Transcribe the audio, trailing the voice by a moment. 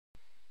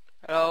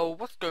Hello,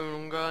 what's going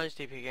on guys,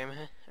 DP Gamer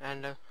here,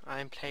 and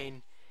I'm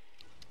playing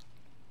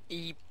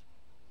I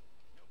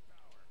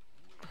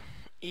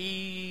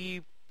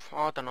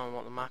don't know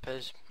what the map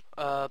is,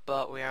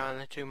 but we are in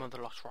the Tomb of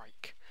the Lost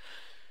Reich.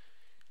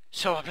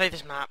 So I played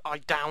this map, I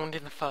downed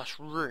in the first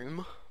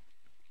room,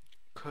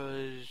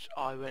 because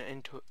I went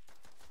into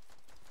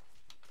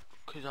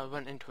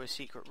a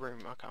secret room.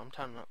 Okay, I'm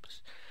turning up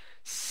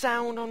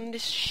sound on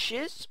this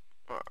shiz.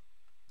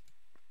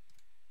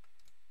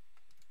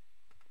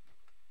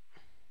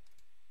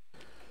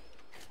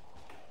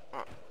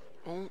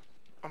 Oh,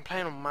 I'm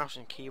playing on mouse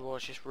and keyboard,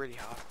 it's just really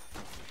hard.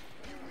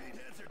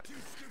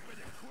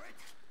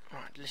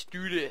 Alright, let's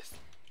do this.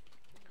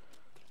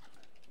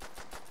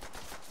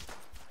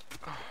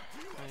 Oh,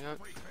 there you go.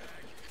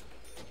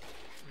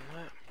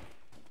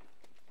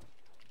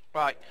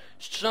 Right,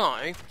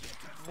 so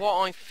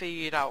what I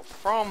figured out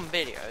from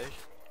videos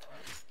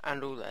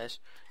and all this,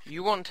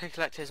 you want to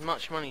collect as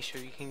much money so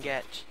you can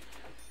get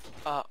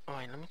wait,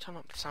 let me turn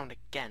up the sound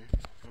again.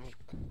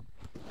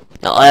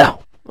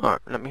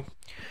 Alright, let me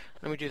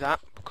do that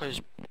because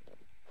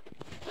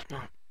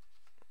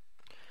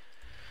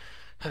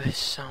this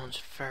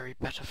sounds very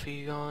better for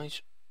you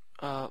guys.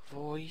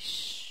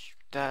 Voice,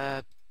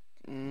 the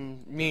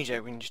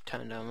music we can just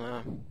turn down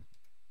there.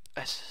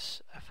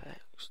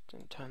 SFX,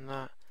 didn't turn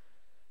that.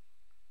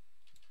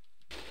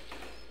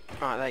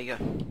 Right, there you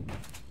go.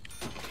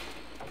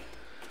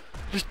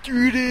 Let's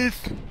do this!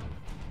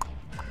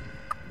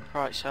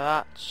 Right, so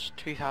that's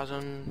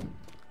 2,000.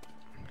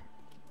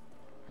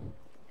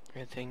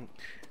 I think.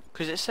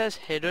 Because it says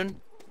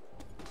hidden.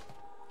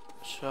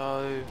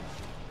 So.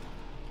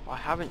 I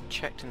haven't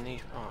checked in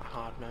these. Right,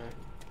 hard no.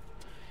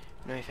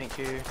 No, thank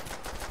you.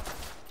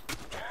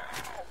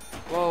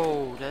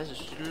 Whoa,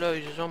 there's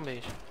loads of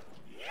zombies.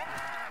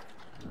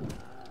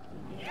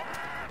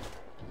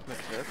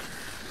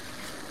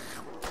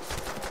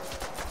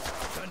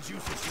 Gun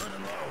juice is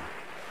running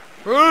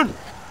low. Run!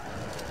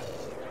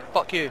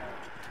 Fuck you.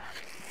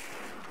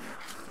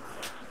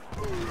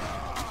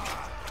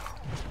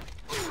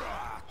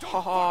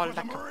 Haha,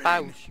 like a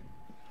bouse.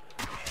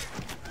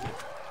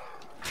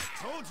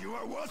 Told you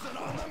I wasn't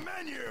on the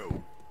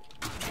menu.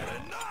 Get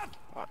enough.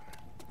 Right.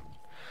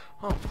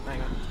 Oh, there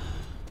you go.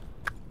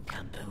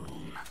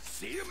 Kaboom.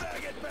 See you,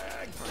 maggot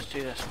bag. Let's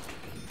do this.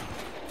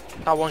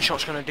 That one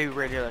shot's gonna do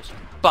really less.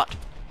 But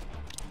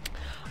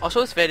I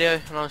saw this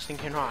video and I was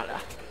thinking, right,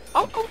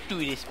 I'll do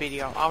this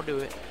video. I'll do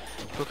it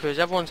because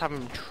everyone's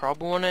having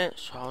trouble on it.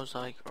 So I was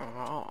like,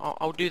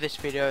 I'll do this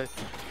video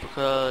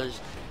because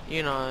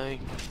you know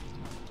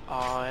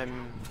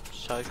I'm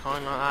so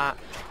kind like that.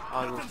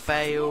 I will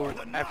fail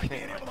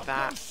everything like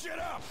that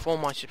for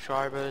my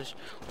subscribers.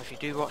 If you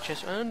do watch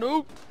this,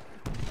 no.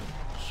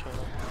 So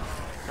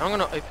now I'm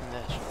gonna open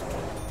this.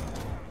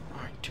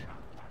 Right.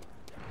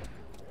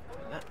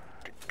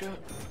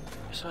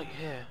 It's like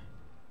here.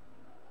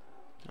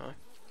 No.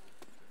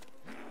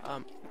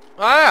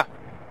 Ah!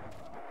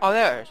 Oh,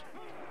 there it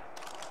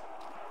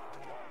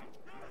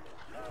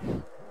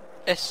is.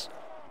 It's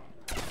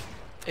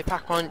a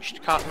pack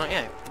punched card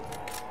 98.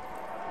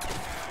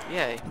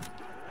 Yay.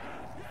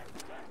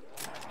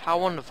 How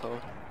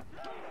wonderful.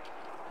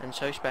 And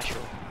so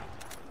special.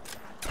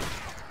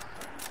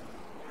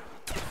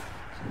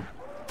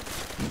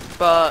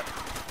 But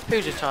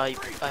who's a type?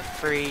 A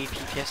free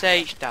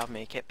PPSH, that would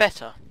make it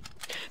better.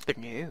 But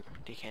no,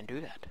 they can't do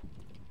that.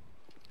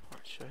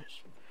 Right, so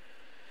it's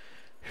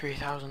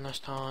 3,000 this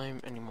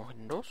time. Any more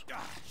hidden doors?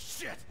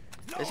 Shit.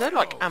 Is there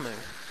like ammo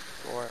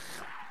for it?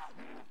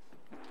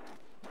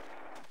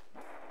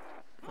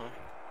 Oh.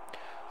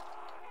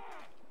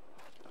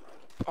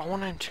 I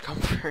want him to come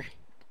through.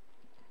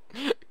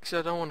 Because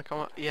I don't want to come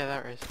up. Yeah,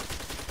 there it is.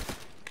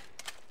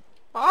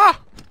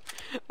 Ah!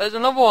 There's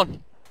another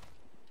one.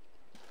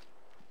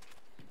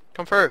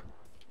 Come through.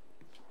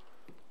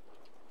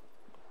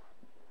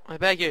 I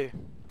beg you.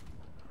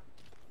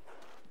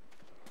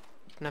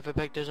 Never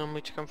begged a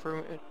zombie to come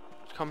through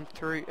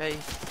a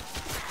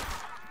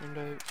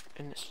window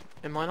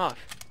in my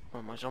life.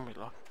 Well, my zombie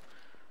life.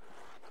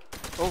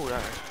 Oh,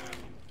 there.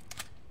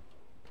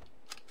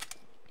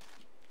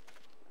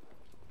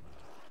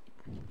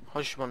 I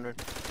was just wondering.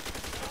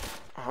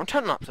 Oh, I'm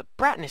turning up the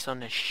brightness on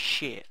this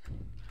shit.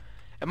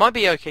 It might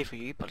be okay for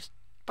you, but it's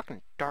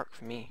fucking dark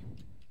for me.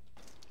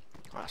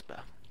 Oh, that's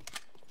better.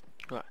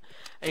 Right.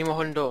 Any more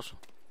hidden doors?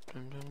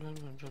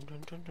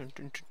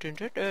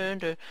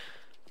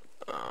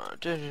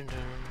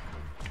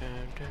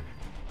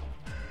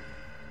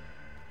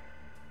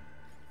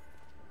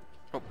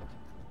 Oh.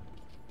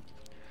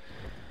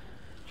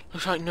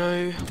 Looks like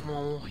no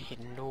more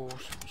hidden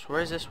doors. So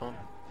where's this one?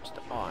 It's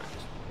the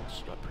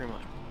it's like pretty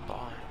much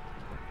behind.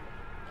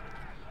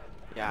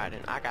 Yeah,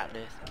 I got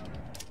this.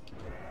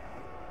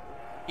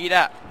 Eat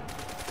that.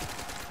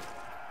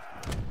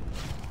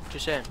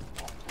 Just saying.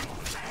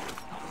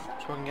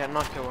 So I can get a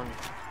knife kill on you.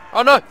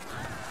 Oh no!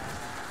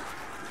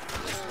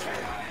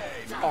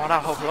 Oh,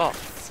 that helped a lot.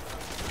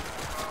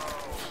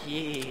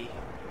 Yeah.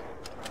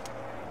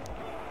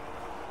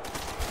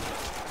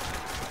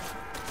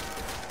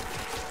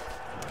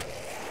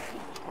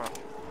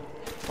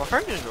 My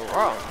friend is alright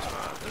on this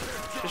map.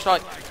 It's just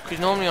like, because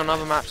normally on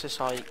other maps it's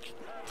like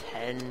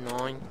 10,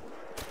 9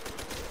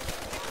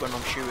 when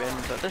I'm shooting,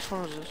 but this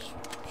one's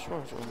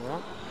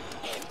alright.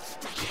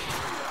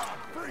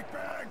 Freak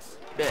bags!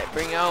 Yeah,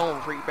 bring it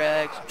on, freak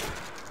bags.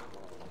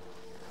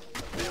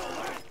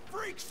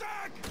 Freak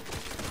sack!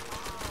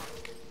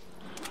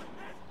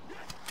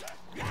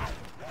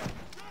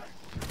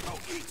 Go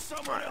eat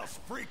someone else,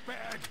 freak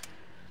bag!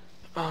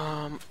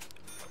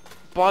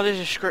 By the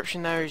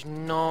description there is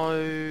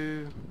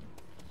no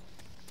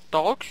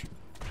dogs.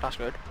 That's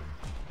good.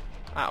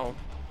 At all.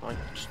 Like,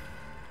 it's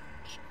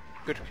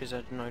good because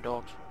there's no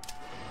dogs.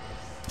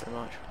 Pretty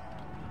much.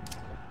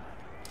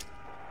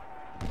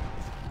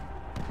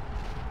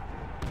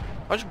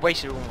 I just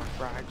wasted all my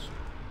frags.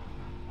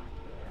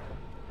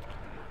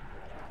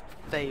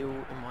 Fail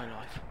in my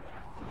life.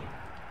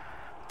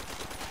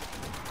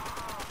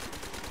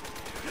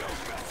 You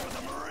don't mess with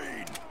a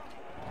Marine!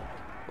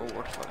 Oh,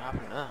 what the fuck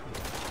happened there?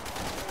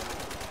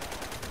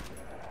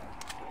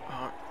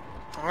 Alright.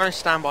 I'm gonna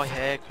stand by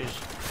here because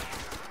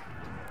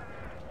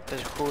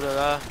there's a cooler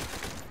there.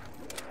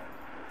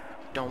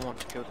 Don't want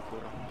to kill the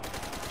cooler.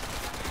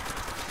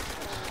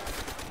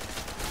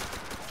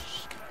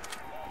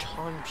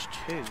 Times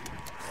 2.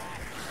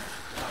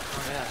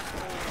 Oh yeah.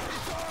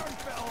 Arm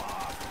fell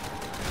off!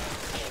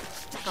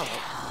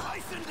 Oh.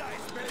 Ice and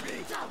dice,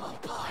 baby! Double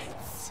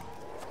points!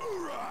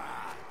 Hoorah!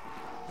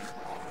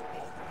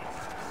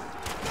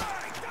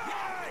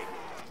 Die!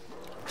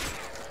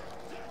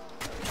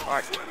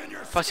 Alright.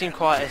 If I seem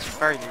quiet, it's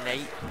very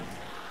late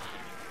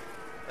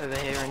over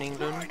here in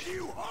England.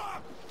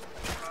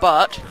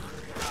 But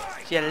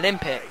the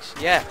Olympics,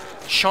 yeah,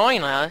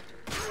 China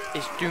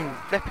is doing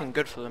flipping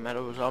good for the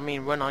medals. I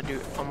mean, when I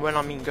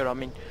mean good, I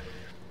mean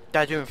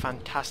they're doing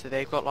fantastic.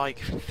 They've got like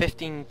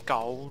 15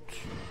 golds.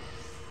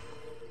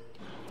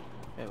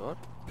 Wait, what?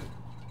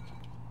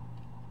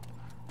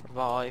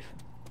 Revive.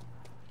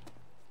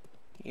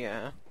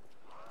 Yeah.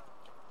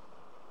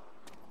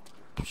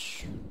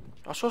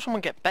 I saw someone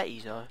get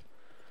Betty's though.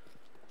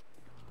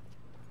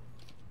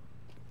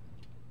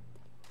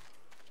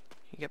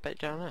 You get Betty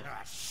down there.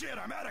 Ah, shit,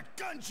 I'm out of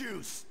gun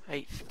juice!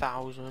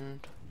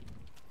 8,000.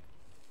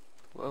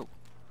 Whoa.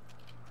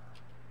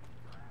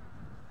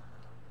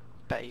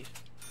 Betty.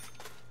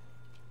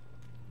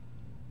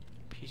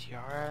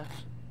 PTRS.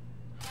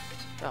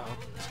 Oh.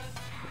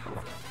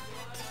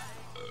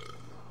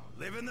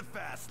 Living the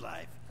fast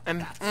life.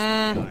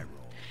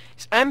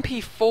 It's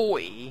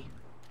MP40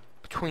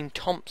 between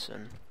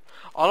Thompson.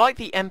 I like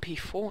the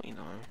MP40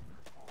 though.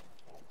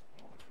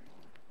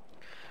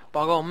 But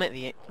I gotta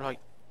admit,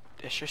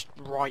 it's just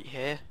right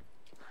here.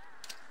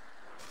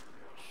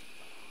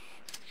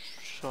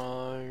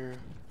 So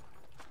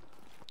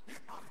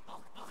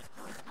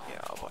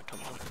yeah, I'll buy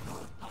Thompson.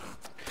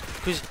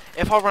 Because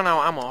if I run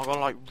out of ammo, I gotta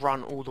like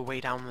run all the way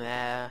down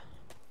there,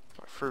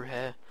 like through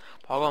here.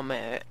 But I gotta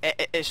admit,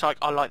 it's like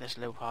I like this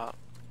little part.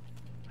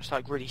 It's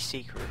like really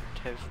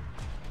secretive.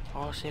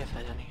 I'll see if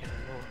there's any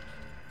hidden doors.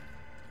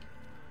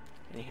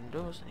 Any hidden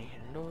doors? Any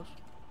hidden doors?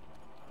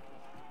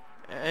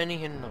 Any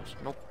hidden doors?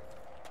 Nope.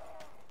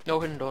 No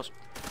hidden doors.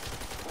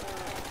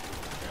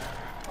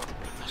 Oh,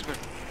 that's good.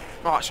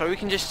 Alright, so we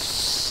can just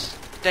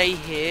stay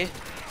here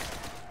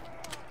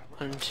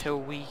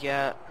until we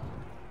get...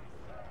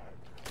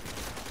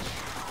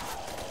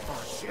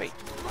 Oh, wait.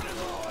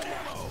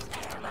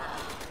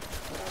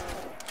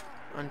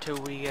 Until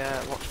we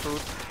get what's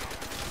called?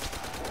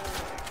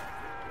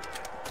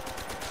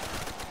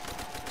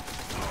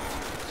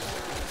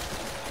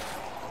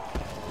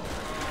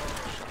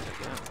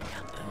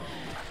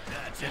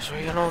 Yeah, so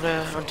we can hold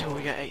there until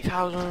we get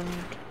 8,000.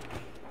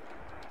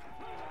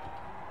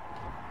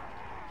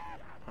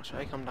 So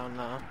they come down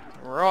there.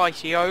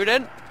 Righty,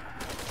 Odin.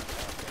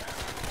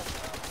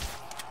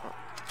 Oh,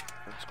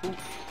 that's cool.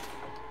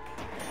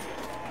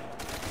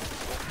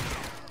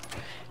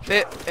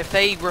 If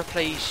they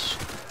replace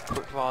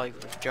Quick Revive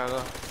with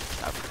Jugger,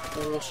 that'd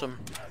be awesome.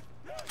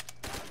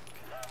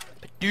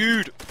 But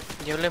dude,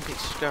 the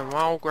Olympics is going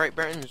well. Great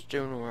Britain's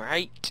doing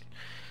alright,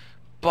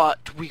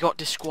 but we got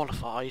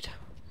disqualified.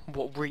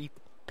 What really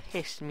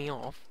pissed me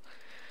off.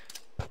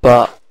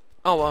 But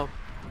oh well.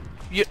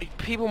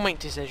 People make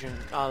decision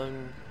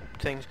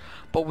things,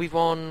 but we've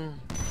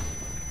won.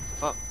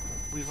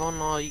 We've won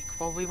like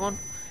what have we won?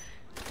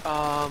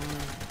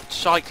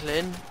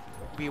 Cycling.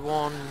 We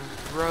won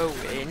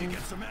rowing.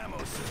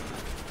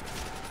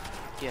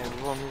 Yeah,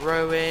 we won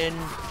rowing.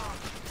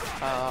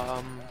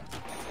 I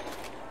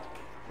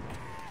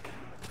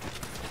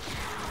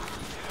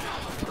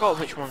forgot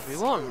which ones we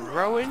won.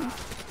 Rowing,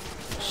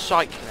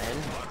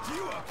 cycling.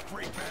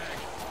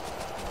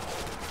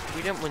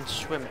 We didn't win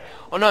swimming.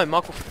 Oh no,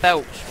 Michael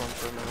Phelps won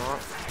swimming,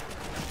 right?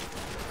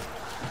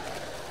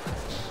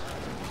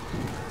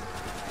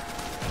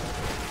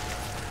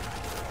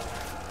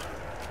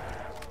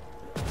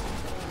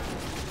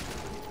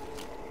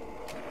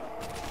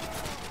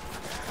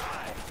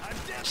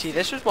 See,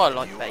 this is why I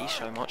like Betty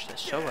so much. They're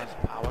so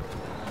overpowered.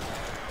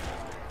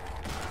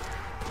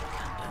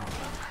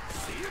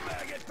 See you,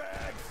 maggot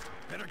bags.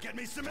 Better get Get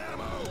me some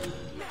ammo.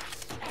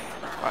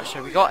 Right,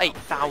 so we got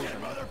 8,000.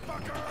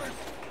 Motherfuckers.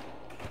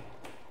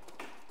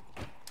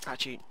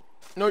 Actually,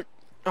 no.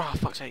 Oh,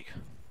 fuck's sake.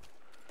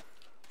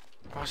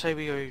 I say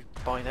we go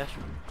buy this.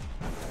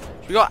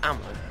 So we got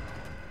ammo.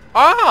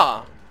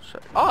 Ah! So,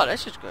 oh,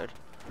 this is good.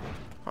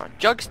 Alright,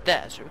 Jug's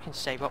there, so we can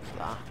save up for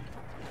that.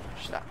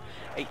 Just that.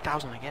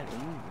 8,000 again.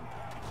 Ooh.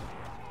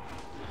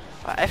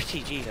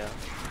 FTG though.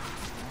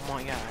 Oh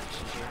my god,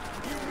 FTG.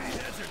 You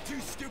meatheads are too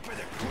stupid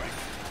to quit.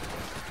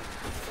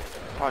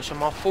 Alright, so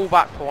my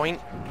fallback point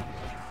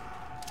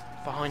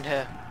behind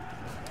here.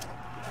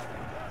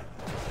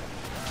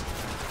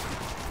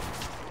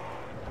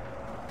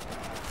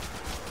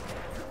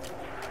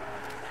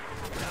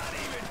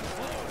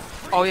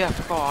 Oh yeah, I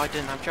forgot I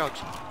didn't have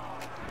jugs.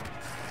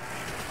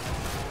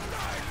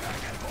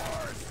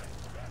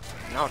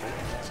 No, dude.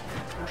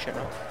 Oh shit,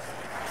 no.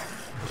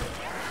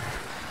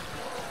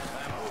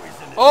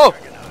 Oh!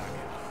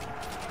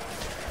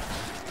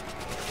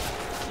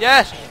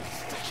 Yes!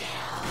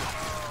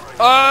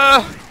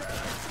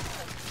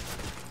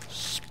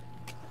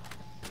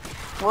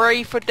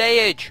 Spray for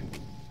damage!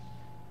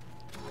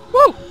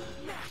 Woo!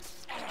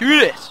 Do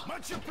this!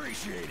 Much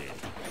appreciated.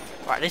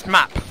 Right, this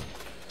map.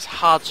 It's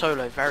hard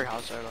solo, very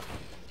hard solo.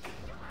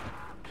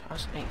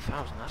 That's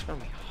 8,000, that's gonna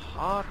be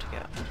hard to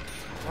get.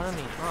 What do I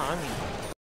mean hard? I mean